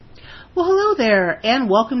Well, hello there, and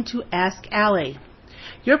welcome to Ask Allie,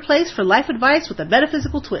 your place for life advice with a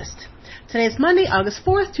metaphysical twist. Today is Monday, August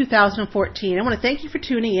 4th, 2014. I want to thank you for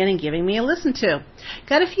tuning in and giving me a listen to.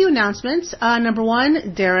 Got a few announcements. Number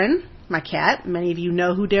one, Darren, my cat. Many of you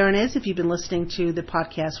know who Darren is if you've been listening to the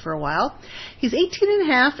podcast for a while. He's 18 and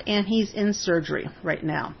a half, and he's in surgery right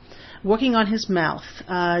now, working on his mouth.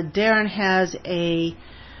 Darren has a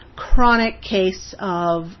chronic case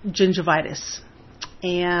of gingivitis.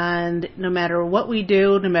 And no matter what we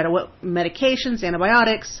do, no matter what medications,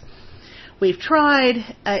 antibiotics we've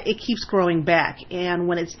tried, it keeps growing back. And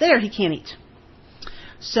when it's there, he can't eat.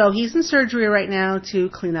 So he's in surgery right now to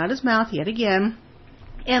clean out his mouth yet again.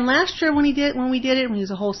 And last year when we did it, when he was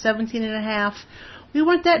a whole 17 and a half, we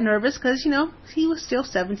weren't that nervous because, he was still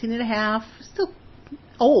 17 and a half, still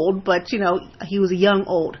old, but, he was a young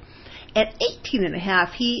old. At 18 and a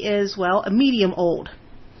half, he is, a medium old.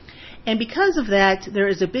 And because of that, there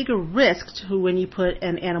is a bigger risk to when you put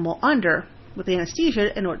an animal under with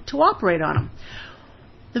anesthesia in order to operate on him.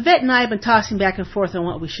 The vet and I have been tossing back and forth on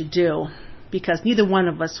what we should do because neither one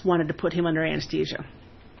of us wanted to put him under anesthesia.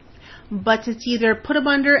 But it's either put him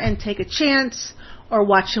under and take a chance or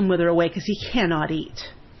watch him wither away because he cannot eat.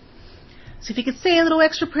 So if you could say a little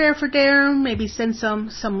extra prayer for Darren, maybe send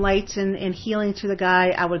some light and healing to the guy,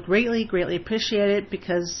 I would greatly, greatly appreciate it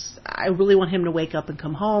because I really want him to wake up and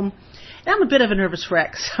come home. And I'm a bit of a nervous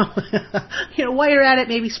wreck, so, while you're at it,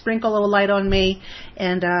 maybe sprinkle a little light on me,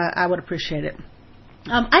 and I would appreciate it.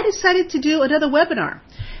 I decided to do another webinar.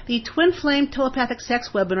 The Twin Flame Telepathic Sex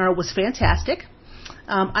webinar was fantastic.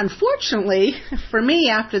 Unfortunately, for me,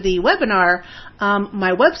 after the webinar,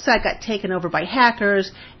 my website got taken over by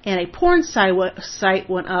hackers, and a porn site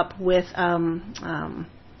went up with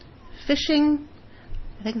phishing.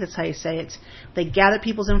 I think that's how you say it. They gather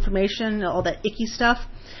people's information, all that icky stuff.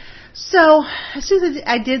 So as soon as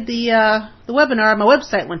I did the webinar, my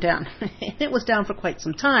website went down. It was down for quite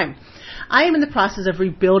some time. I am in the process of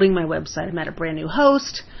rebuilding my website. I'm at a brand new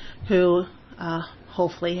host who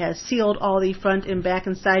hopefully has sealed all the front and back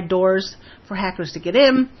and side doors for hackers to get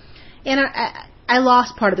in. And I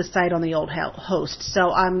lost part of the site on the old host,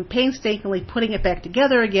 so I'm painstakingly putting it back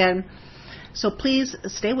together again. So please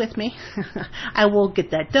stay with me. I will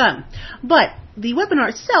get that done. But the webinar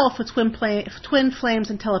itself with Twin Flames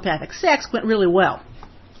and Telepathic Sex went really well.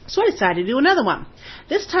 So I decided to do another one.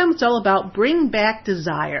 This time it's all about bring back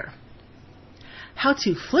desire. How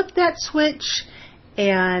to flip that switch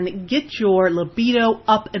and get your libido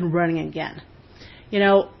up and running again.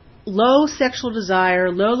 Low sexual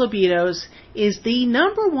desire, low libidos is the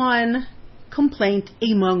number one complaint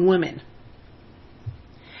among women.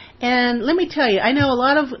 And let me tell you, I know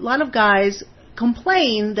a lot of guys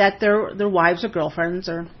complain that their wives or girlfriends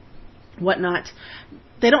or whatnot,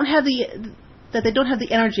 they don't have the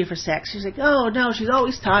energy for sex. She's like, oh no, she's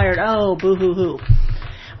always tired. Oh, boo hoo hoo.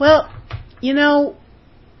 Well,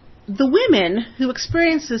 the women who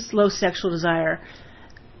experience this low sexual desire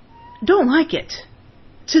don't like it.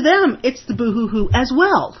 To them, it's the boo hoo hoo as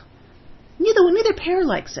well. Neither pair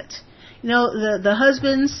likes it. The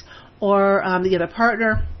husbands or the other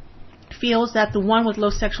partner feels that the one with low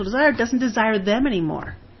sexual desire doesn't desire them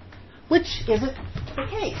anymore, which isn't the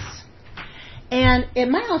case. And it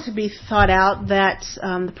might also be thought out that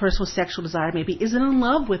the person with sexual desire maybe isn't in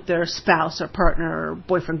love with their spouse or partner or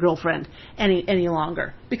boyfriend, girlfriend any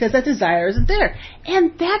longer because that desire isn't there.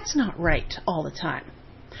 And that's not right all the time.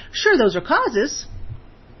 Sure, those are causes,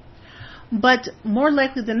 but more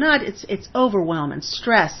likely than not, it's overwhelm and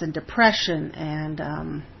stress and depression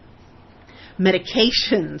and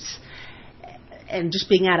medications and just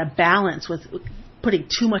being out of balance with putting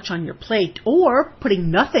too much on your plate or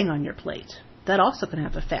putting nothing on your plate. That also can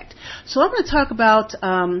have effect. So I'm going to talk about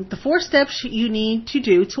the 4 steps you need to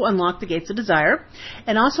do to unlock the gates of desire,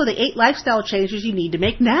 and also the 8 lifestyle changes you need to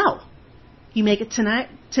make now. You make it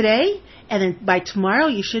today, and then by tomorrow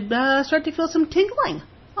you should start to feel some tingling,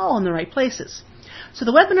 all in the right places. So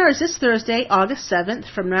the webinar is this Thursday, August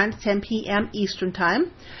 7th, from 9 to 10 p.m. Eastern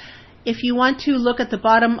Time. If you want to look at the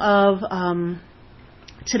bottom of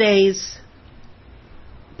today's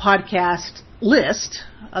podcast list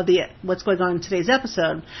of what's going on in today's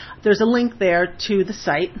episode, there's a link there to the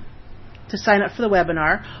site to sign up for the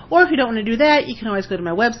webinar. Or if you don't want to do that, you can always go to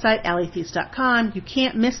my website, AllieThies.com. You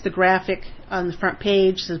can't miss the graphic on the front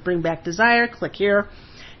page. It says Bring Back Desire. Click here.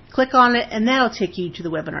 Click on it, and that'll take you to the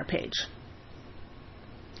webinar page.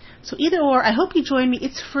 So either or, I hope you join me.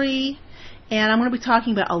 It's free. And I'm going to be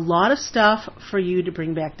talking about a lot of stuff for you to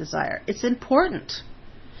bring back desire. It's important.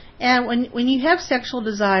 And when you have sexual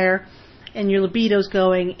desire and your libido's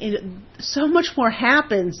going, so much more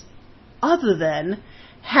happens other than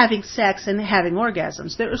having sex and having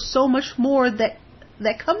orgasms. There is so much more that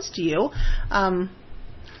comes to you.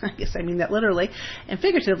 I guess I mean that literally and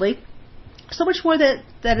figuratively. So much more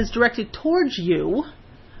that is directed towards you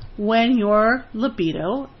when your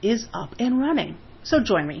libido is up and running. So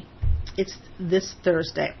join me. It's this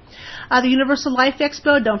Thursday. The Universal Life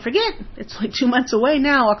Expo, don't forget, it's like 2 months away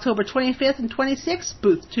now, October 25th and 26th,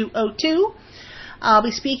 booth 202. I'll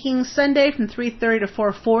be speaking Sunday from 3:30 to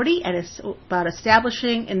 4:40 about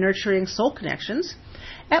establishing and nurturing soul connections.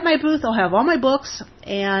 At my booth, I'll have all my books,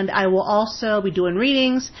 and I will also be doing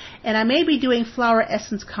readings, and I may be doing flower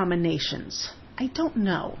essence combinations. I don't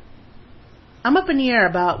know. I'm up in the air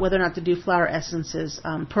about whether or not to do flower essences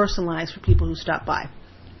personalized for people who stop by.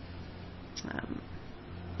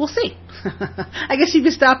 We'll see. I guess if you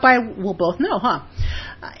stop by, we'll both know, huh?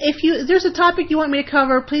 If there's a topic you want me to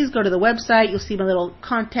cover, please go to the website. You'll see my little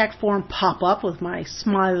contact form pop up with my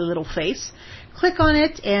smiley little face. Click on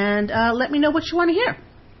it and let me know what you want to hear.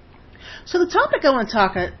 So the topic I want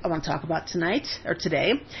to talk about tonight or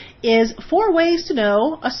today is 4 ways to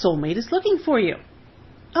know a soulmate is looking for you.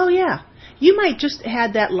 Oh yeah, you might just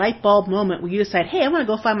had that light bulb moment where you decide, hey, I'm going to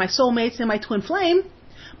go find my soulmates and my twin flame.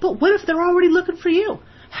 But what if they're already looking for you?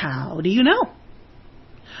 How do you know?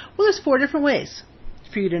 Well, there's 4 different ways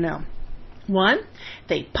for you to know. 1,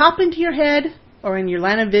 they pop into your head or in your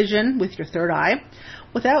line of vision with your third eye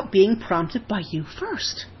without being prompted by you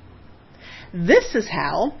first. This is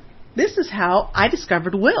how I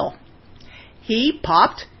discovered Will. He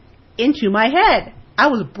popped into my head. I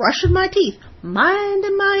was brushing my teeth,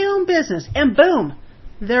 minding my own business, and boom,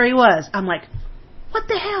 there he was. I'm like, what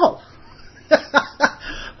the hell?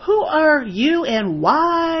 Who are you and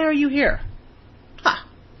why are you here?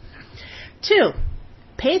 2,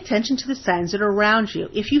 pay attention to the signs that are around you.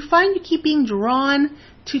 If you find you keep being drawn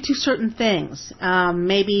to certain things,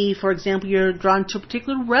 maybe, for example, you're drawn to a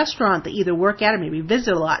particular restaurant that you either work at or maybe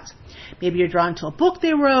visit a lot. Maybe you're drawn to a book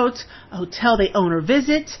they wrote, a hotel they own or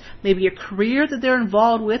visit, maybe a career that they're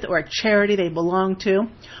involved with or a charity they belong to.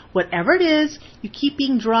 Whatever it is, you keep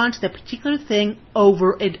being drawn to that particular thing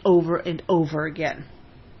over and over and over again.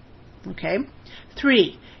 Okay?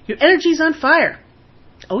 3, your energy's on fire.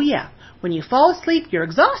 Oh yeah, when you fall asleep, you're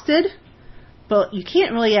exhausted, but you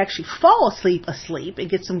can't really actually fall asleep and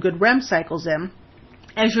get some good REM cycles in,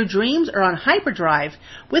 as your dreams are on hyperdrive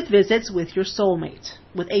with visits with your soulmate,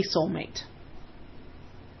 with a soulmate.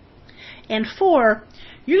 And 4,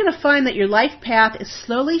 you're going to find that your life path is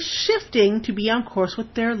slowly shifting to be on course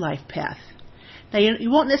with their life path. Now,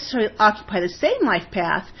 you won't necessarily occupy the same life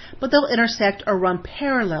path, but they'll intersect or run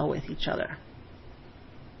parallel with each other.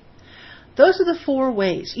 Those are the 4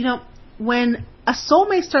 ways. You know, when a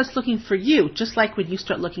soulmate starts looking for you, just like when you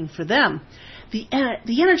start looking for them, the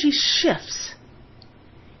energy shifts.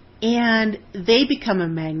 And they become a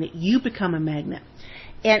magnet. You become a magnet.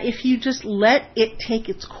 And if you just let it take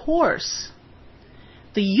its course,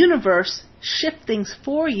 the universe shifts things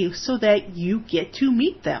for you so that you get to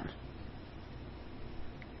meet them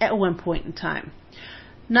at one point in time.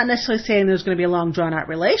 Not necessarily saying there's going to be a long, drawn-out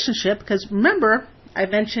relationship, because remember, I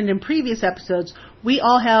mentioned in previous episodes, we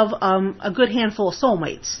all have a good handful of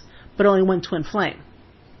soulmates, but only one twin flame.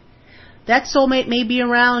 That soulmate may be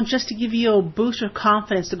around just to give you a boost of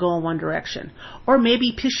confidence to go in one direction, or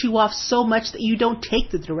maybe piss you off so much that you don't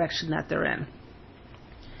take the direction that they're in.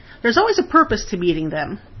 There's always a purpose to meeting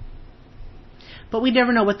them, but we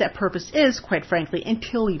never know what that purpose is, quite frankly,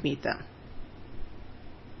 until you meet them.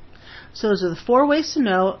 So those are the 4 ways to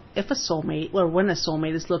know if a soulmate, or when a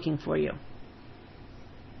soulmate is looking for you.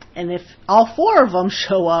 And if all 4 of them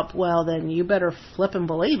show up, well, then you better flip and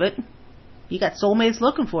believe it. You got soulmates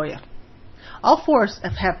looking for you. All 4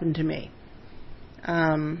 have happened to me.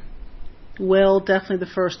 Will, definitely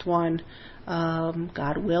the first one.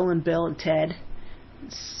 Will and Bill and Ted,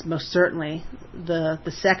 most certainly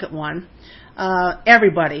the second one.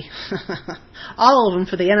 Everybody, all of them,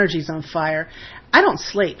 for the energy's on fire. I don't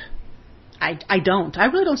sleep. I don't. I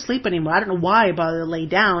really don't sleep anymore. I don't know why I bother to lay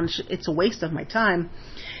down. It's a waste of my time.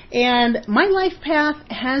 And my life path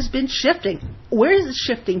has been shifting. Where is it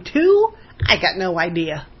shifting to? I got no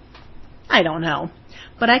idea. I don't know.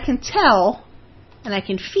 But I can tell and I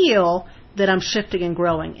can feel that I'm shifting and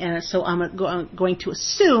growing. And so I'm going to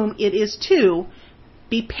assume it is to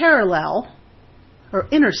be parallel or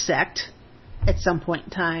intersect at some point in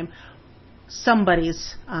time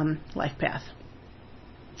somebody's life path.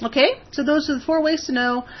 Okay? So those are the 4 ways to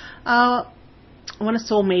know when a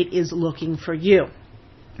soulmate is looking for you.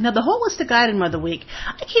 Now, the Holistic Guide Mother Week,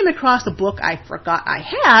 I came across a book I forgot I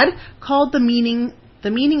had called The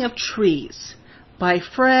Meaning of Trees by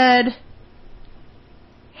Fred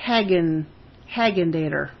Hagenbeck.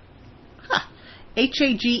 Hageneder. Huh.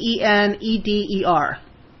 Hageneder.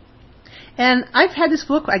 And I've had this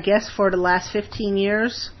book, I guess, for the last 15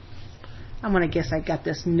 years. I'm going to guess I got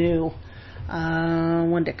this new.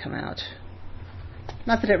 When did it come out?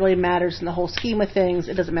 Not that it really matters in the whole scheme of things.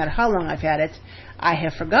 It doesn't matter how long I've had it. I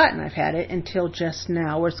have forgotten I've had it until just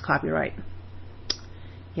now. Where's the copyright?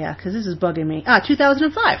 Yeah, because this is bugging me.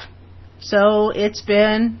 2005. So it's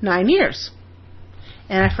been 9 years.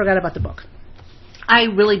 And I forgot about the book. I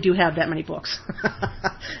really do have that many books.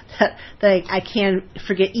 that I can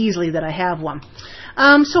forget easily that I have one.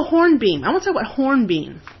 So hornbeam. I want to talk about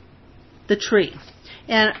hornbeam, the tree.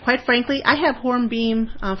 And quite frankly, I have hornbeam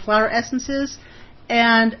flower essences,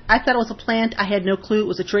 and I thought it was a plant. I had no clue it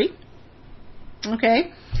was a tree.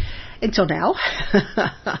 Okay. Until now.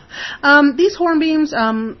 These hornbeams,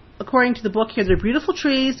 according to the book here, they're beautiful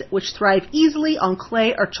trees which thrive easily on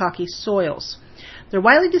clay or chalky soils. They're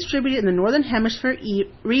widely distributed in the northern hemisphere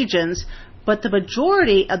regions, but the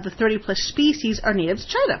majority of the 30-plus species are native to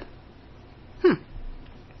China.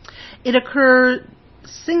 It occurs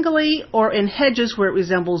singly or in hedges where it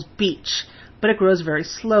resembles beech, but it grows very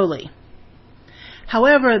slowly.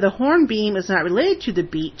 However, the hornbeam is not related to the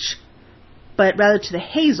beech, but rather to the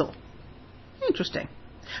hazel. Interesting.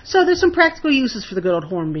 So there's some practical uses for the good old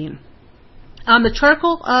hornbeam. The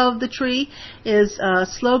charcoal of the tree is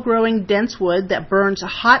slow-growing, dense wood that burns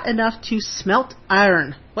hot enough to smelt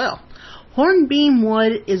iron. Well, hornbeam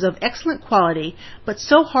wood is of excellent quality, but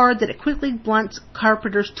so hard that it quickly blunts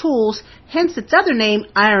carpenter's tools, hence its other name,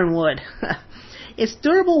 ironwood. Its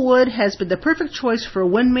durable wood has been the perfect choice for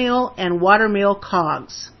windmill and watermill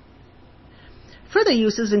cogs. Further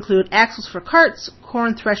uses include axles for carts,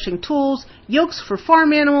 corn threshing tools, yokes for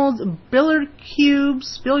farm animals, billiard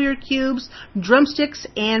cubes, drumsticks,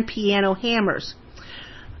 and piano hammers.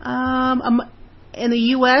 In the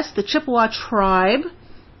U.S., the Chippewa tribe,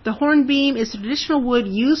 the hornbeam is the traditional wood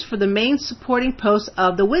used for the main supporting posts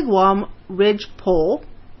of the wigwam ridge pole.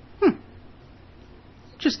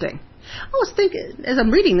 Interesting. I was thinking, as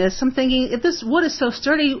I'm reading this, I'm thinking, if this wood is so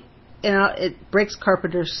sturdy, it breaks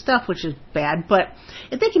carpenter's stuff, which is bad, but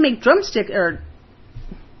if they can make drumsticks out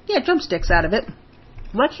of it,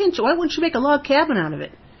 why wouldn't you make a log cabin out of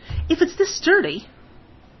it? If it's this sturdy,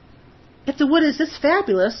 if the wood is this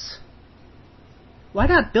fabulous, why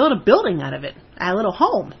not build a building out of it, a little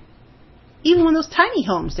home? Even one of those tiny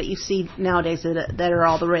homes that you see nowadays that are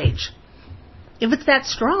all the rage. If it's that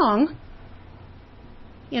strong,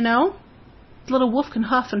 the little wolf can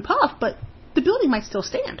huff and puff, but the building might still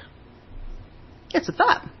stand. It's a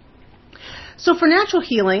thought. So for natural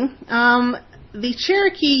healing, the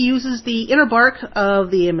Cherokee uses the inner bark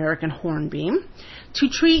of the American hornbeam to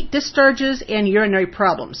treat discharges and urinary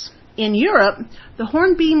problems. In Europe, the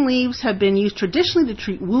hornbeam leaves have been used traditionally to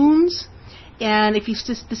treat wounds, and if you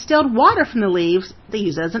distilled water from the leaves, they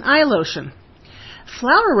use it as an eye lotion.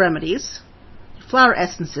 Flower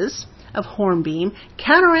essences of hornbeam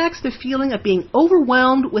counteracts the feeling of being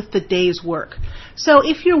overwhelmed with the day's work. So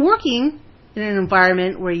if you're working in an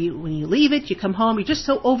environment where when you leave it, you come home, you're just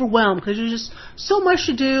so overwhelmed because there's just so much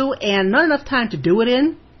to do and not enough time to do it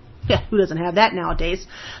in. Yeah, who doesn't have that nowadays?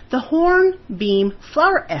 The hornbeam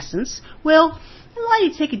flower essence will allow you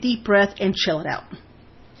to take a deep breath and chill it out.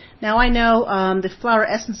 Now I know the Flower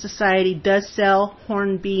Essence Society does sell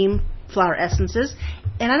hornbeam flower essences,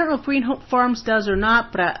 and I don't know if Green Hope Farms does or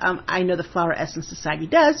not, but I know the Flower Essence Society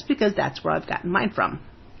does because that's where I've gotten mine from.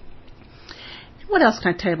 What else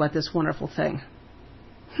can I tell you about this wonderful thing?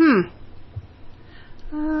 It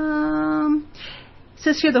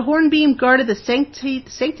says here the hornbeam guarded the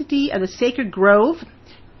sanctity of the sacred grove,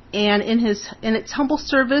 and in its humble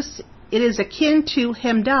service, it is akin to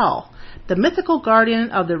Heimdall, the mythical guardian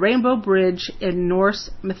of the Rainbow Bridge in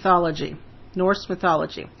Norse mythology. No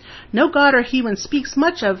god or human speaks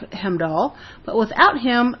much of Heimdall, but without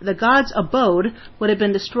him, the god's abode would have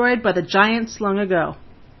been destroyed by the giants long ago.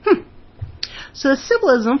 So the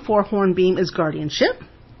symbolism for hornbeam is guardianship.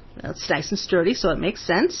 It's nice and sturdy, so it makes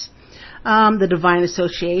sense. The divine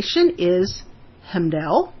association is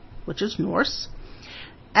Heimdall, which is Norse.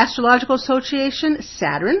 Astrological association,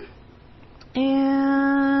 Saturn.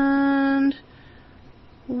 And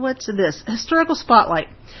what's this? Historical spotlight.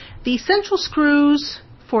 The central screws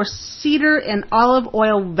for cedar and olive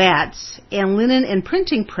oil vats and linen and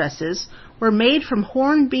printing presses were made from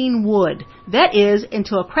hornbeam wood. That is,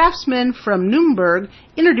 until a craftsman from Nuremberg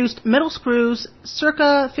introduced metal screws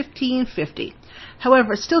circa 1550.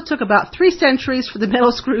 However, it still took about 3 centuries for the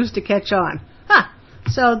metal screws to catch on.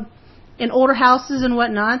 So, in older houses and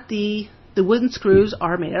whatnot, the wooden screws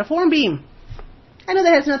are made out of hornbeam. I know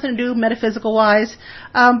that has nothing to do metaphysical-wise,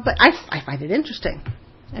 but I find it interesting.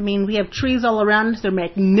 I mean, we have trees all around us. They're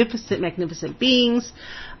magnificent, magnificent beings,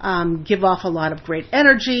 give off a lot of great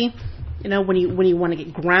energy. You know, when you want to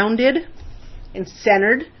get grounded and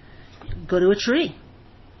centered, go to a tree.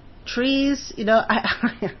 Trees, you know,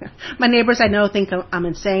 my neighbors I know think I'm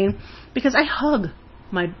insane because I hug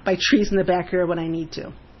my trees in the backyard when I need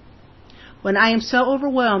to. When I am so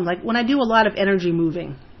overwhelmed, like when I do a lot of energy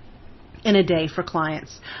moving in a day for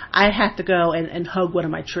clients, I have to go and hug one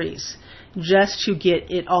of my trees just to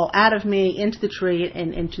get it all out of me, into the tree,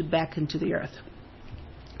 and back into the earth.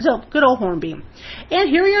 So, good old hornbeam. And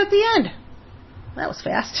here we are at the end. That was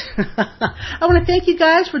fast. I want to thank you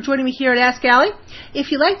guys for joining me here at Ask Allie.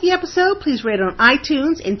 If you liked the episode, please rate it on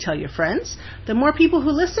iTunes and tell your friends. The more people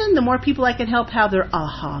who listen, the more people I can help have their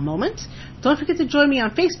aha moment. Don't forget to join me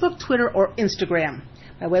on Facebook, Twitter, or Instagram.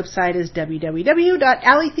 My website is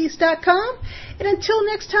www.alliethies.com. And until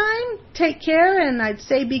next time, take care, and I'd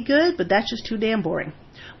say be good, but that's just too damn boring.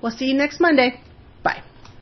 We'll see you next Monday. Bye.